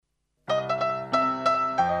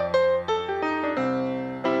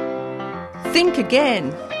Think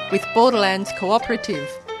Again with Borderlands Cooperative.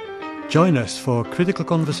 Join us for critical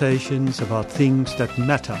conversations about things that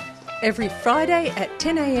matter. Every Friday at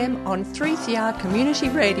 10 a.m. on 3CR Community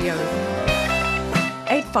Radio.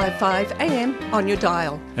 855 AM on your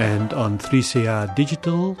dial. And on 3CR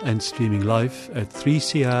Digital and streaming live at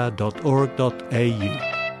 3cr.org.au.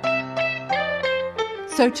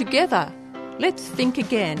 So together, let's think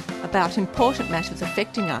again about important matters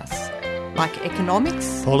affecting us, like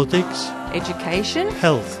economics, Politics, education,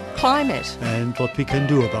 health, climate, and what we can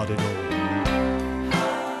do about it all.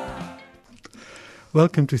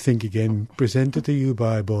 Welcome to Think Again, presented to you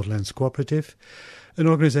by Borderlands Cooperative, an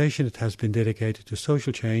organisation that has been dedicated to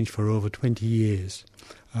social change for over 20 years.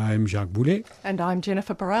 I'm Jacques Boulet. And I'm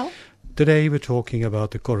Jennifer Burrell. Today we're talking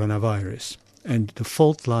about the coronavirus and the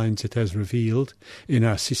fault lines it has revealed in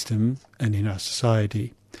our system and in our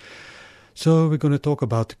society. So we're going to talk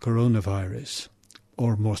about the coronavirus,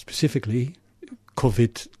 or more specifically,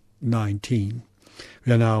 COVID-19.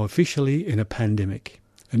 We are now officially in a pandemic,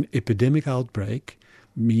 an epidemic outbreak,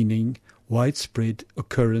 meaning widespread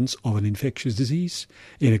occurrence of an infectious disease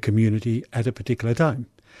in a community at a particular time.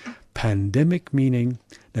 Pandemic meaning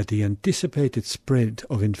that the anticipated spread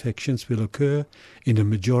of infections will occur in a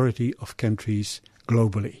majority of countries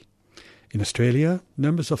globally. In Australia,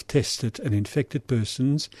 numbers of tested and infected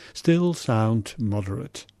persons still sound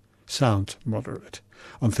moderate.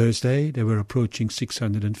 On Thursday, they were approaching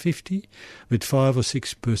 650, with 5 or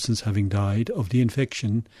 6 persons having died of the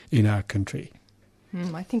infection in our country.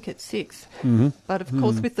 I think it's 6. Mm-hmm. But of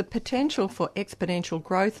course, with the potential for exponential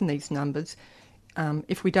growth in these numbers,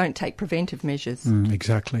 if we don't take preventive measures.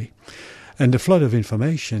 Exactly. And the flood of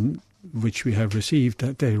information which we have received,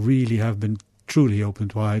 that they really have been truly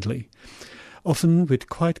opened widely, often with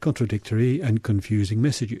quite contradictory and confusing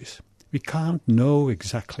messages. We can't know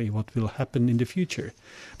exactly what will happen in the future,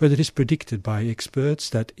 but it is predicted by experts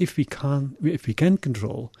that if we can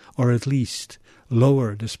control, or at least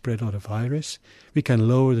lower the spread of the virus, we can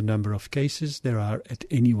lower the number of cases there are at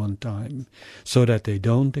any one time, so that they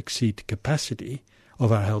don't exceed the capacity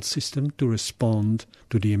of our health system to respond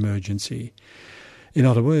to the emergency. In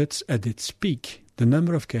other words, at its peak, the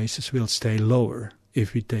number of cases will stay lower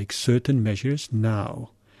if we take certain measures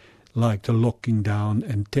now, like the locking down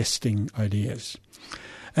and testing ideas,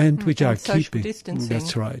 and which are keeping distancing.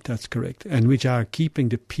 That's right, that's correct, and which are keeping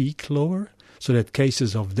the peak lower, so that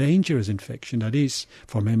cases of dangerous infection, that is,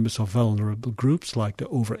 for members of vulnerable groups like the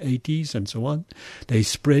over 80s and so on, they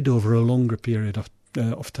spread over a longer period of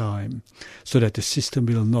time, so that the system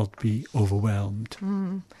will not be overwhelmed.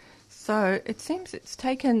 So it seems it's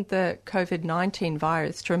taken the COVID-19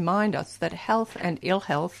 virus to remind us that health and ill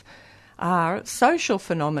health are social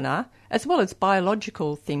phenomena, as well as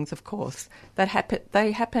biological things, of course, that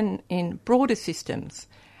happen in broader systems,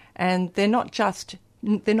 and they're not just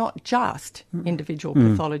individual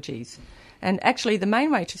pathologies. And actually, the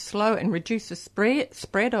main way to slow and reduce the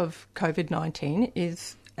spread of COVID-19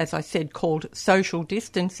 is, as I said, called social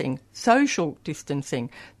distancing. Social distancing,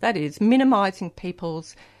 that is, minimising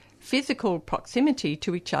people's physical proximity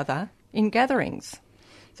to each other in gatherings.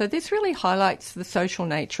 So this really highlights the social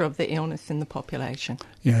nature of the illness in the population.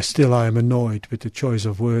 Yeah, still I am annoyed with the choice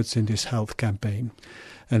of words in this health campaign.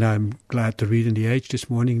 And I'm glad to read in The Age this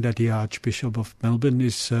morning that the Archbishop of Melbourne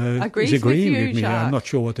is agreeing with me. Jacques. I'm not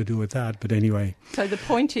sure what to do with that, but anyway. So the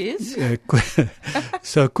point is...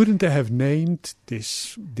 So couldn't they have named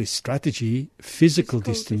this strategy physical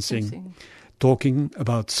distancing, talking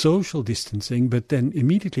about social distancing, but then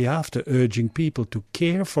immediately after urging people to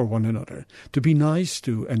care for one another, to be nice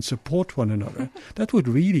to and support one another? That would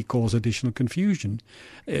really cause additional confusion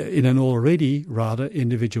in an already rather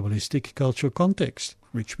individualistic cultural context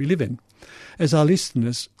which we live in. As our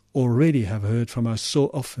listeners already have heard from us so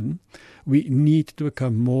often, we need to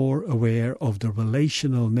become more aware of the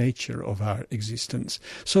relational nature of our existence.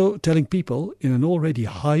 So telling people in an already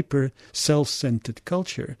hyper self-centered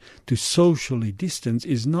culture to socially distance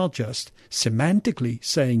is not just semantically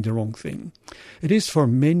saying the wrong thing. It is for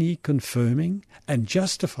many confirming and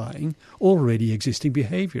justifying already existing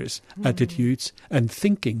behaviors, attitudes and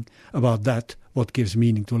thinking about that what gives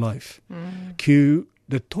meaning to life. Cue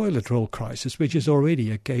the toilet roll crisis, which is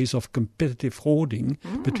already a case of competitive hoarding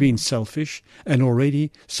between selfish and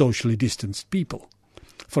already socially distanced people.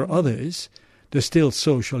 For others, the still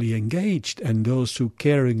socially engaged and those who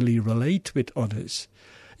caringly relate with others,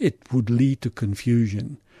 it would lead to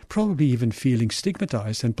confusion, probably even feeling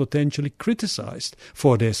stigmatized and potentially criticized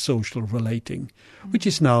for their social relating, which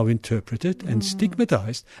is now interpreted and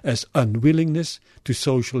stigmatized as unwillingness to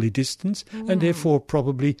socially distance and therefore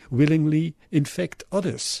probably willingly infect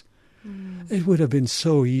others. It would have been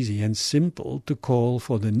so easy and simple to call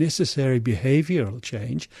for the necessary behavioral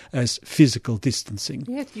change as physical distancing.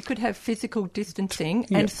 Yes, you could have physical distancing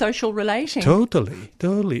and social relating.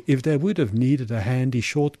 Totally. If they would have needed a handy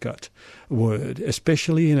shortcut word,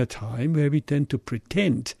 especially in a time where we tend to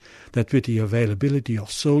pretend that with the availability of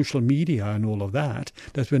social media and all of that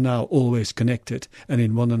we're now always connected and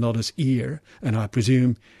in one another's ear, and I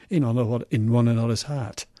presume in one another's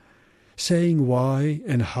heart. Saying why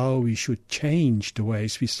and how we should change the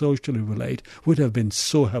ways we socially relate would have been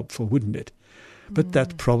so helpful, wouldn't it? But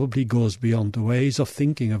that probably goes beyond the ways of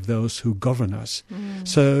thinking of those who govern us.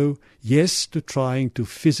 So, yes to trying to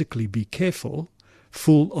physically be careful,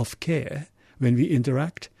 full of care when we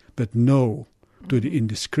interact, but no to the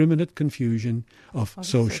indiscriminate confusion of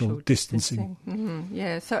social distancing.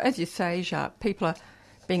 Yeah, so as you say, Jacques, people are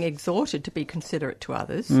being exhorted to be considerate to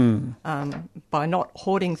others by not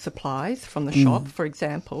hoarding supplies from the shop, for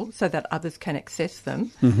example, so that others can access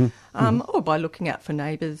them, or by looking out for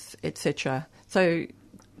neighbours, etc. So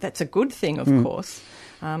that's a good thing, of course.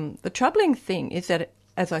 The troubling thing is that,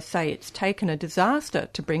 as I say, it's taken a disaster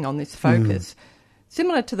to bring on this focus,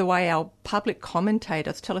 similar to the way our public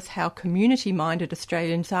commentators tell us how community-minded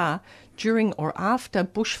Australians are during or after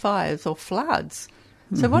bushfires or floods.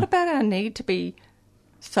 So what about our need to be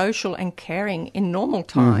social and caring in normal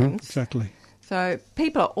times? Exactly. So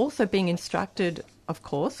people are also being instructed, of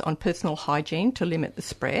course, on personal hygiene to limit the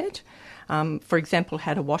spread. For example,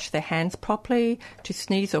 how to wash their hands properly, to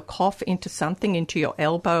sneeze or cough into something, into your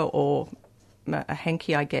elbow or a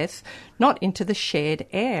hanky, I guess, not into the shared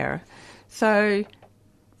air. So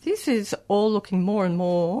this is all looking more and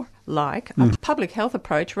more like a public health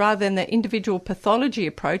approach rather than the individual pathology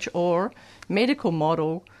approach or medical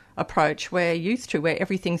model approach we're used to, where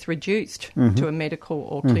everything's reduced to a medical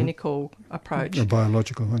or clinical approach. A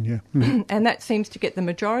biological one, yeah. And that seems to get the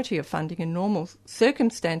majority of funding in normal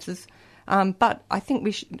circumstances. But I think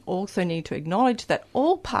we should also need to acknowledge that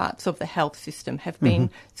all parts of the health system have been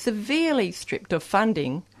severely stripped of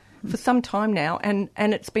funding for some time now, and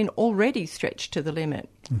it's been already stretched to the limit.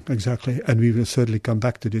 Exactly, and we will certainly come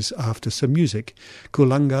back to this after some music.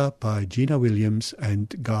 Kulanga by Gina Williams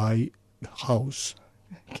and Guy House.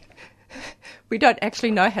 We don't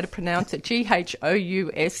actually know how to pronounce it, Ghouse.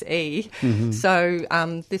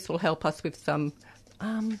 So this will help us with some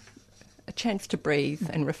a chance to breathe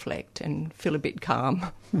and reflect and feel a bit calm.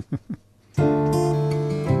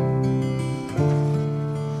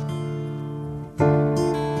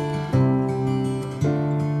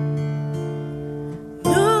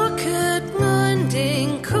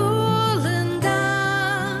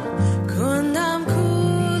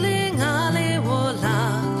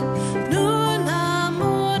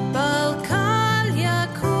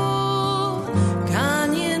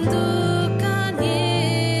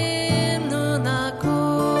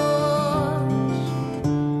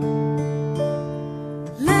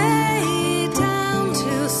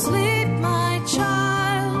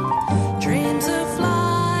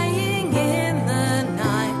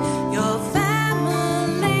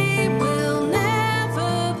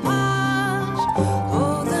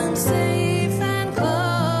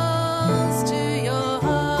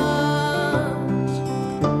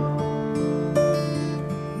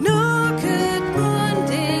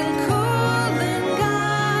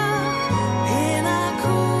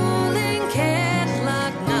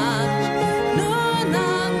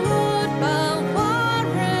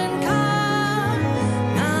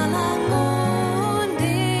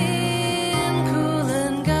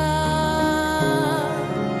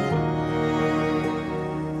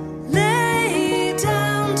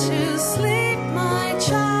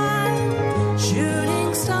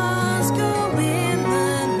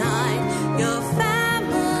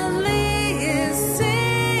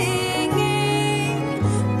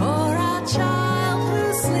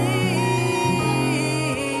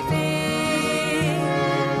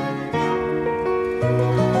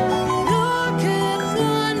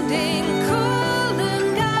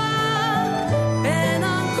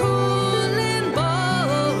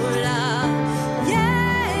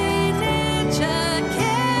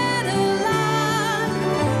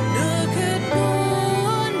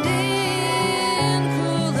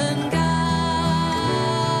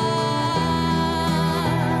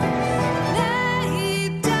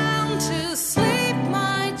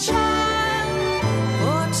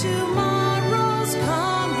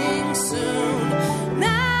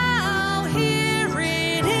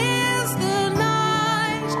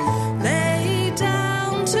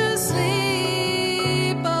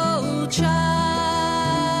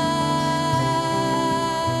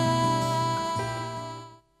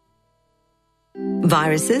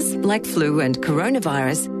 Viruses like flu and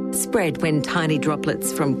coronavirus spread when tiny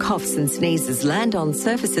droplets from coughs and sneezes land on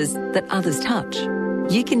surfaces that others touch.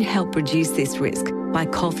 You can help reduce this risk by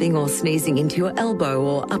coughing or sneezing into your elbow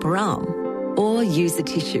or upper arm. Or use a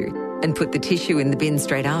tissue and put the tissue in the bin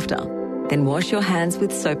straight after. Then wash your hands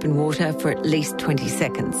with soap and water for at least 20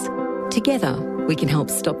 seconds. Together, we can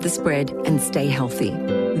help stop the spread and stay healthy.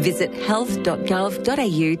 Visit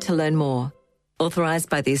health.gov.au to learn more.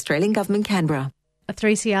 Authorised by the Australian Government, Canberra. A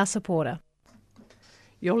 3CR supporter.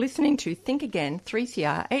 You're listening to Think Again,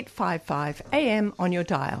 3CR 855 AM on your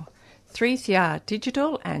dial. 3CR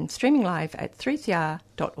digital and streaming live at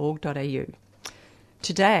 3cr.org.au.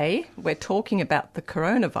 Today, we're talking about the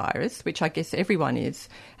coronavirus, which I guess everyone is,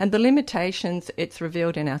 and the limitations it's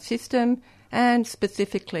revealed in our system and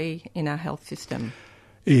specifically in our health system.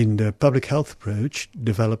 In the public health approach,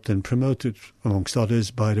 developed and promoted, amongst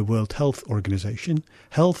others, by the World Health Organization,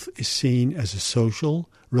 health is seen as a social,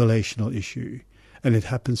 relational issue, and it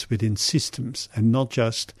happens within systems and not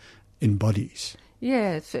just in bodies.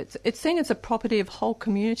 Yes, it's seen as a property of whole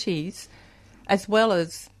communities as well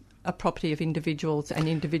as a property of individuals and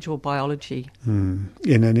individual biology.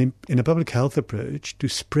 In a public health approach, to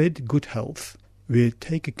spread good health, we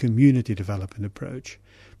take a community development approach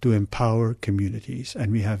to empower communities,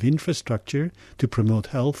 and we have infrastructure to promote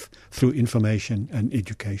health through information and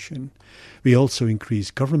education. We also increase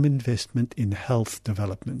government investment in health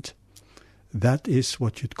development. That is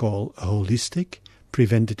what you'd call a holistic,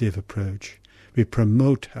 preventative approach. We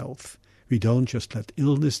promote health. We don't just let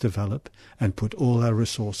illness develop and put all our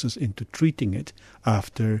resources into treating it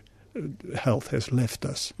after health has left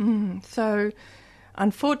us. So,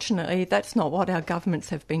 unfortunately, that's not what our governments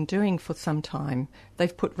have been doing for some time.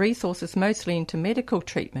 They've put resources mostly into medical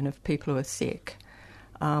treatment of people who are sick,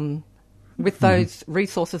 with those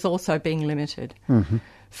resources also being limited.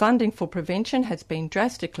 Funding for prevention has been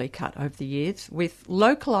drastically cut over the years, with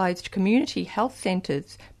localised community health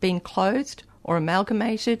centres being closed or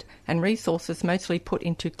amalgamated and resources mostly put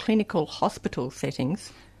into clinical hospital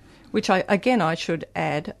settings, which I should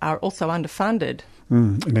add are also underfunded.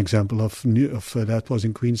 An example of that was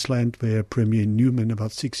in Queensland, where Premier Newman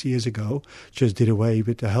about 6 years ago just did away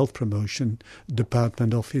with the health promotion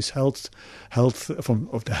department of his of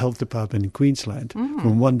the health department in Queensland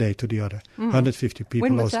from one day to the other. 150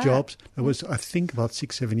 people lost jobs. That was, I think, about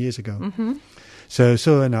 6-7 years ago.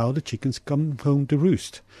 So now the chickens come home to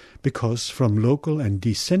roost, because from local and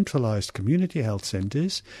decentralized community health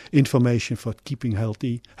centres, information for keeping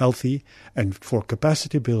healthy and for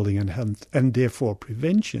capacity building and therefore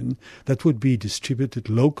prevention, that would be distributed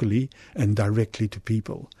locally and directly to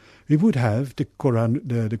people. We would have the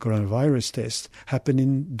coronavirus test happen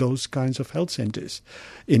in those kinds of health centres,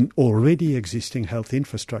 in already existing health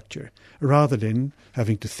infrastructure, rather than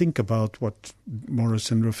having to think about what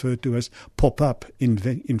Morrison referred to as pop-up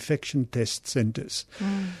infection test centres.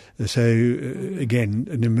 So, again,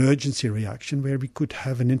 an emergency reaction where we could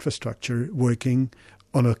have an infrastructure working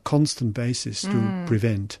on a constant basis to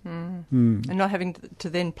prevent. And not having to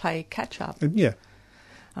then play catch-up. Yeah.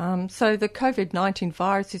 So the COVID-19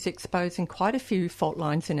 virus is exposing quite a few fault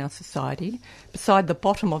lines in our society. Beside the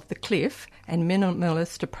bottom of the cliff and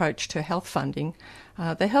minimalist approach to health funding,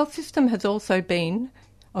 the health system has also been,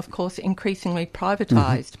 of course, increasingly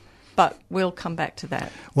privatised. But we'll come back to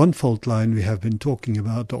that. One fault line we have been talking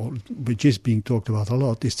about, or which is being talked about a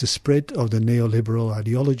lot, is the spread of the neoliberal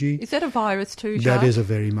ideology. Is that a virus too, Jacques? That is a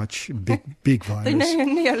very much big virus. The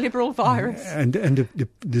neoliberal virus. And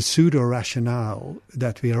the pseudo-rationale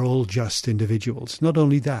that we are all just individuals. Not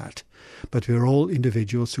only that, but we are all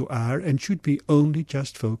individuals who are and should be only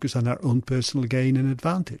just focused on our own personal gain and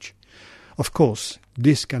advantage. Of course,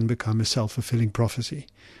 this can become a self-fulfilling prophecy,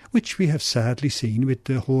 which we have sadly seen with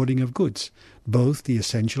the hoarding of goods, both the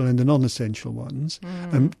essential and the non-essential ones,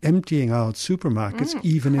 and emptying out supermarkets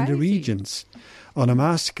even in the regions. On a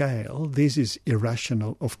mass scale, this is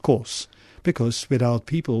irrational, of course, because without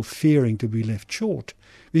people fearing to be left short,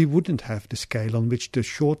 we wouldn't have the scale on which the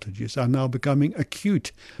shortages are now becoming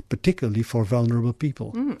acute, particularly for vulnerable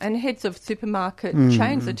people. And heads of supermarket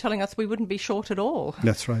chains are telling us we wouldn't be short at all.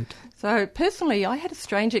 That's right. So personally, I had a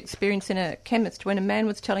strange experience in a chemist when a man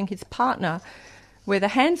was telling his partner where the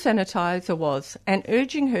hand sanitizer was and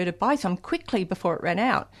urging her to buy some quickly before it ran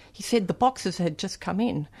out. He said the boxes had just come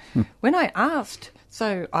in. When I asked,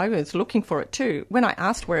 so I was looking for it too, when I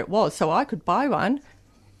asked where it was so I could buy one,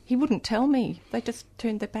 he wouldn't tell me. They just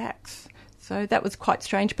turned their backs. So that was quite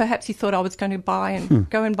strange. Perhaps he thought I was going to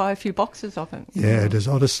go and buy a few boxes of it. Yeah, there's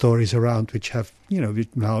other stories around which have, which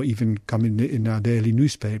now even come in our daily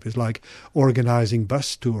newspapers, like organising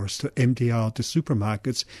bus tours to empty out the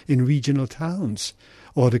supermarkets in regional towns.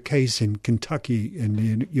 Or the case in Kentucky in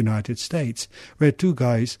the United States, where two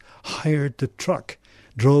guys hired the truck,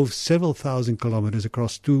 drove several thousand kilometers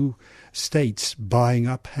across 2 states, buying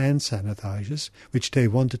up hand sanitizers, which they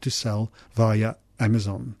wanted to sell via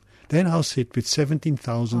Amazon. They now sit with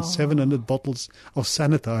 17,700 bottles of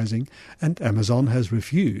sanitizing, and Amazon has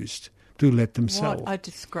refused to let them sell. What a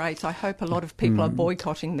disgrace. I hope a lot of people are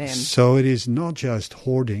boycotting them. So it is not just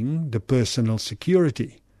hoarding the personal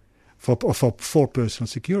security, for personal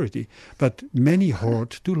security, but many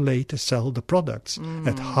hoard to later sell the products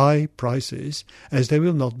at high prices, as they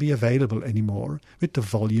will not be available anymore with the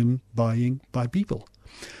volume buying by people.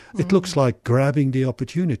 It looks like grabbing the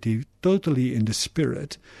opportunity, totally in the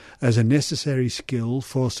spirit, as a necessary skill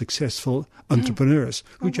for successful entrepreneurs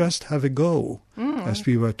who just have a go, as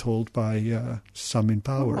we were told by some in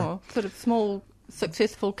power. Sort of small,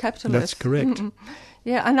 successful capitalists. That's correct.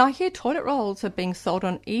 Yeah, and I hear toilet rolls are being sold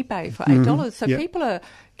on eBay for $8. So people are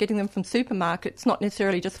getting them from supermarkets, not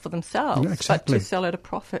necessarily just for themselves, but to sell at a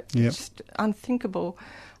profit. Yep. It's just unthinkable.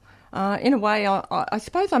 In a way, I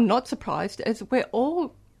suppose I'm not surprised, as we've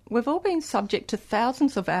all been subject to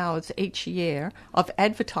thousands of hours each year of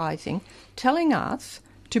advertising telling us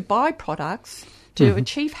to buy products to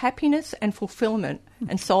achieve happiness and fulfillment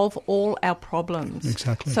and solve all our problems.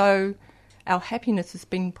 Exactly. So our happiness has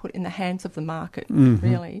been put in the hands of the market,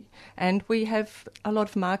 really. And we have a lot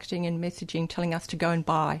of marketing and messaging telling us to go and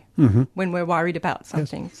buy when we're worried about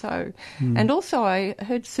something. Yes. So, and also I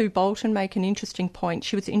heard Sue Bolton make an interesting point.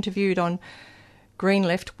 She was interviewed on Green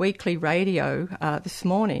Left Weekly Radio this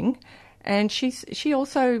morning, and she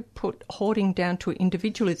also put hoarding down to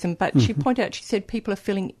individualism, but she pointed out, she said people are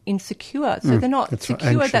feeling insecure. So they're not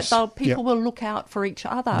secure that people will look out for each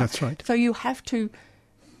other. That's right. So you have to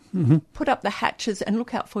put up the hatches and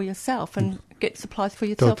look out for yourself and get supplies for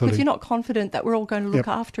yourself, because you're not confident that we're all going to look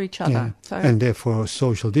after each other. Yeah. So, and therefore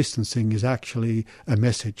social distancing is actually a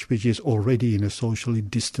message which is already in a socially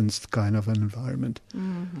distanced kind of an environment.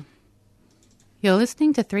 You're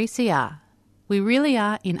listening to 3CR. We really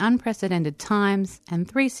are in unprecedented times, and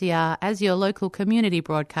 3CR, as your local community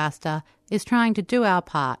broadcaster, is trying to do our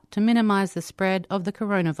part to minimise the spread of the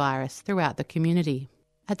coronavirus throughout the community.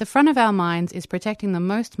 At the front of our minds is protecting the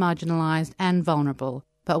most marginalised and vulnerable,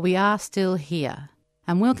 but we are still here,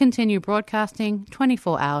 and we'll continue broadcasting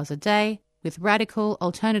 24 hours a day with radical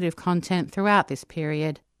alternative content throughout this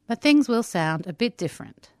period, but things will sound a bit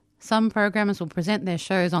different. Some programmers will present their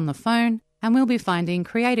shows on the phone, and we'll be finding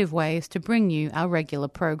creative ways to bring you our regular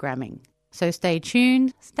programming. So stay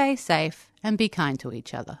tuned, stay safe, and be kind to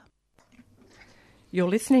each other. You're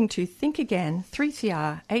listening to Think Again,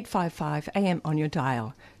 3CR 855 AM on your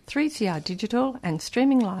dial, 3CR digital and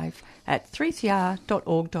streaming live at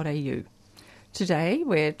 3cr.org.au. Today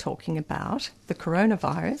we're talking about the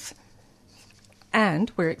coronavirus,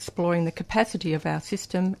 and we're exploring the capacity of our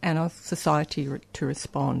system and our society to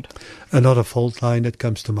respond. Another fault line that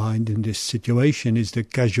comes to mind in this situation is the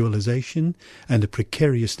casualisation and the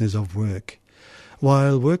precariousness of work.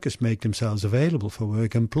 While workers make themselves available for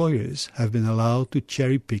work, employers have been allowed to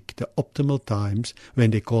cherry-pick the optimal times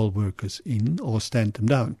when they call workers in or stand them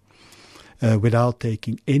down, without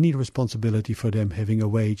taking any responsibility for them having a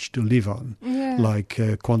wage to live on. Yeah. Like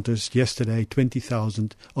Qantas yesterday,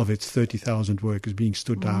 20,000 of its 30,000 workers being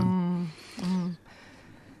stood down.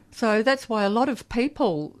 So that's why a lot of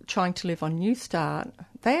people trying to live on New Start,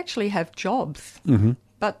 they actually have jobs,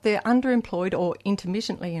 but they're underemployed or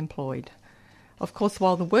intermittently employed. Of course,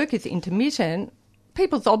 while the work is intermittent,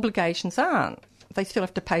 people's obligations aren't. They still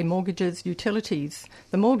have to pay mortgages, utilities.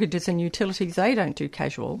 The mortgages and utilities, they don't do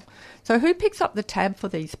casual. So who picks up the tab for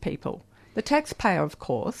these people? The taxpayer, of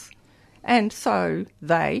course. And so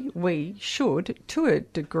we should, to a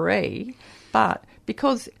degree, but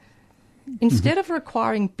because instead of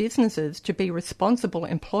requiring businesses to be responsible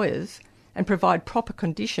employers and provide proper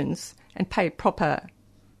conditions and pay proper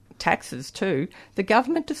taxes too, the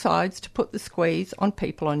government decides to put the squeeze on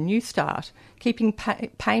people on New Start, keeping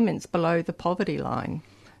payments below the poverty line.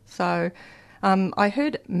 So I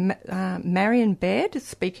heard Marion Baird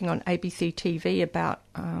speaking on ABC TV about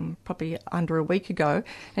probably under a week ago,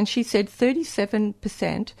 and she said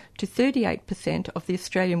 37% to 38% of the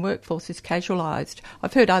Australian workforce is casualised.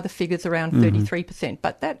 I've heard other figures around 33%,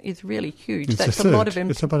 but that is really huge. That's a lot of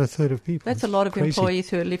it's about a third of people. That's a lot of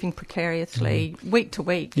employees who are living precariously week to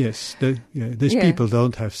week. Yes, these people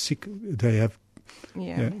don't have sick. They have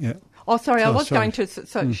Oh, sorry, going to...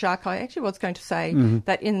 So, Jacques, I actually was going to say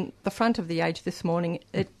that in the front of The Age this morning,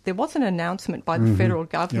 there was an announcement by the federal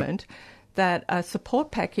government that a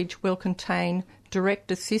support package will contain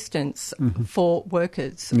direct assistance for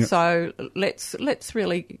workers. Yep. So let's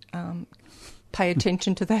really pay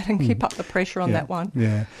attention to that and keep up the pressure on that one.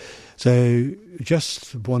 Yeah. So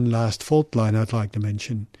just one last fault line I'd like to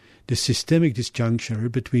mention. The systemic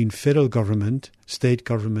disjuncture between federal government, state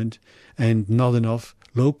government, and not enough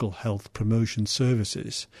local health promotion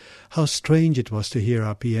services. How strange it was to hear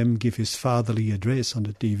our PM give his fatherly address on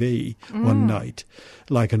the TV one night,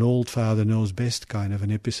 like an old father knows best kind of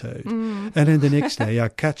an episode. And then the next day I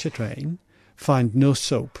catch a train, find no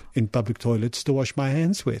soap in public toilets to wash my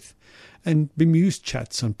hands with, and bemused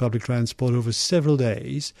chats on public transport over several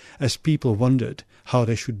days as people wondered how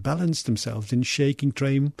they should balance themselves in shaking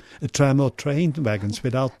tram or train wagons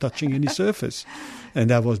without touching any surface.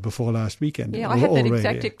 And that was before last weekend. Yeah, I had that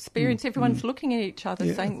exact experience. Everyone's looking at each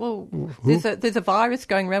other saying, well, there's a virus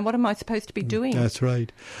going around. What am I supposed to be doing? That's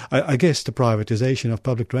right. I guess the privatization of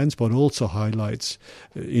public transport also highlights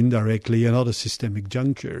indirectly another systemic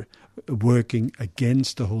juncture working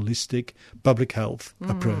against the holistic public health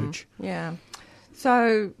approach. Yeah.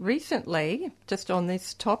 So recently, just on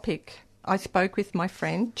this topic, I spoke with my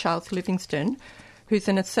friend Charles Livingston, who's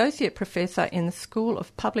an associate professor in the School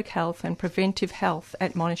of Public Health and Preventive Health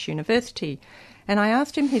at Monash University. And I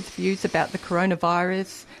asked him his views about the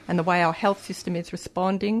coronavirus and the way our health system is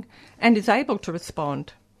responding and is able to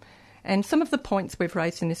respond. And some of the points we've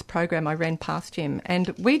raised in this program I ran past him, and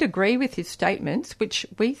we'd agree with his statements, which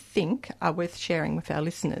we think are worth sharing with our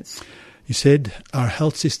listeners. He said, our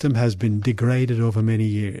health system has been degraded over many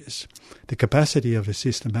years. The capacity of the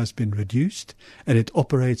system has been reduced, and it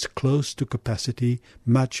operates close to capacity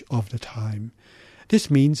much of the time. This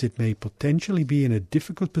means it may potentially be in a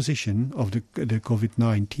difficult position of the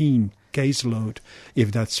COVID-19 caseload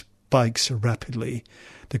if that spikes rapidly.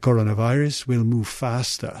 The coronavirus will move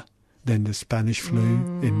faster than the Spanish flu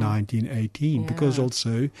in 1918 because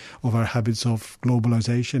also of our habits of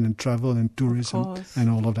globalization and travel and tourism and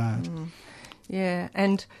all of that. Yeah,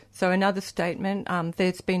 and so another statement,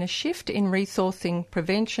 there's been a shift in resourcing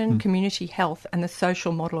prevention, community health and the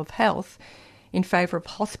social model of health in favour of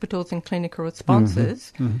hospitals and clinical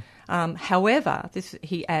responses. However,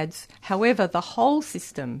 he adds, the whole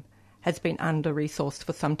system has been under-resourced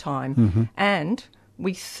for some time and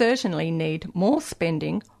we certainly need more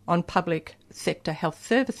spending on public sector health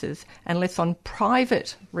services and less on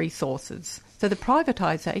private resources. So the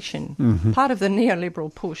privatisation, part of the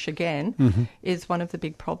neoliberal push again, is one of the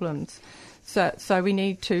big problems. So we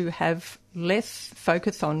need to have less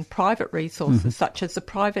focus on private resources, such as the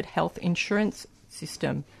private health insurance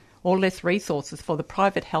system, or less resources for the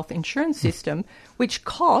private health insurance system, which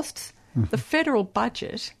costs the federal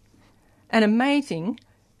budget an amazing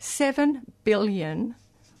 $7 billion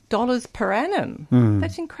per annum.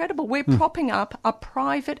 That's incredible. We're propping up a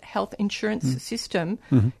private health insurance system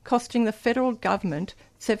costing the federal government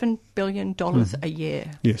 $7 billion a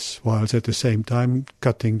year. Yes, whilst at the same time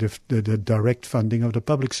cutting the direct funding of the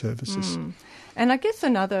public services. And I guess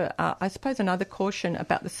another caution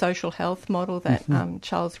about the social health model that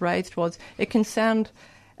Charles raised was it can sound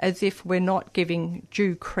as if we're not giving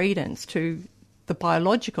due credence to the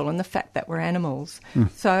biological and the fact that we're animals.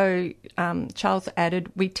 So Charles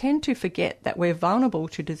added, we tend to forget that we're vulnerable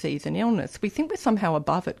to disease and illness. We think we're somehow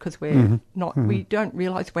above it because we're not. We don't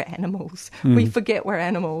realise we're animals. We forget we're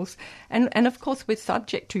animals. And of course we're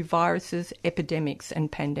subject to viruses, epidemics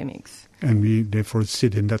and pandemics. And we therefore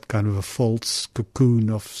sit in that kind of a false cocoon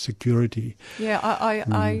of security. Yeah,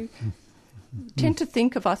 I tend to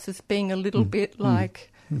think of us as being a little bit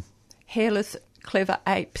like hairless clever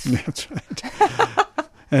apes. That's right.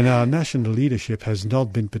 And our national leadership has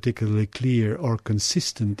not been particularly clear or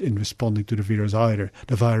consistent in responding to the virus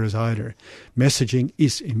either. Messaging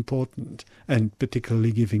is important, and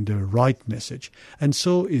particularly giving the right message. And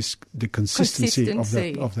so is the consistency. Of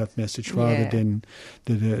that message, rather than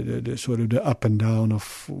the sort of the up and down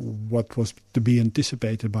of what was to be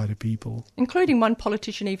anticipated by the people. Including one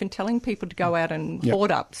politician even telling people to go out and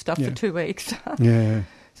hoard up stuff for 2 weeks.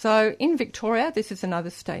 So in Victoria, this is another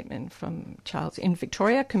statement from Charles. In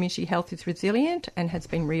Victoria, community health is resilient and has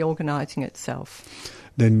been reorganising itself.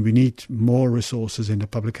 Then we need more resources in the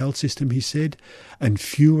public health system, he said, and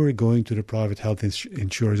fewer going to the private health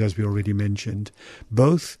insurers, as we already mentioned.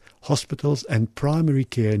 Both hospitals and primary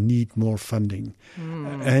care need more funding.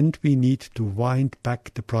 And we need to wind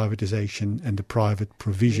back the privatisation and the private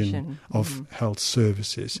provision of health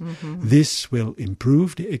services. This will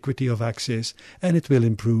improve the equity of access and it will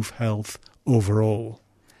improve health overall.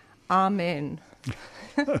 Amen.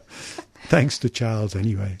 Thanks to Charles,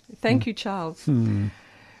 anyway. Thank you, Charles.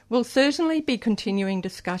 We'll certainly be continuing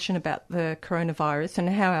discussion about the coronavirus and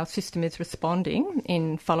how our system is responding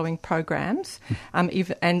in following programs,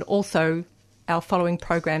 and also our following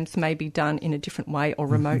programs may be done in a different way or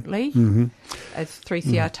remotely as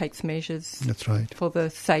 3CR takes measures That's right. for the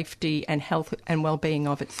safety and health and well-being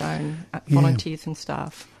of its own volunteers and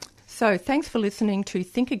staff. So thanks for listening to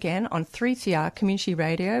Think Again on 3CR Community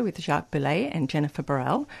Radio with Jacques Boulet and Jennifer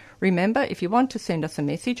Burrell. Remember, if you want to send us a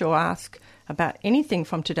message or ask about anything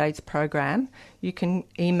from today's program, you can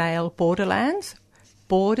email Borderlands,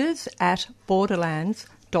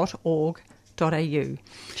 borders@borderlands.org.au.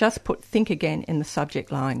 Just put Think Again in the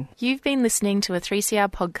subject line. You've been listening to a 3CR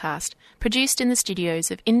podcast produced in the studios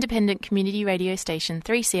of independent community radio station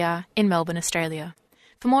 3CR in Melbourne, Australia.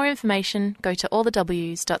 For more information, go to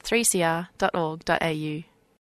allthews.3cr.org.au.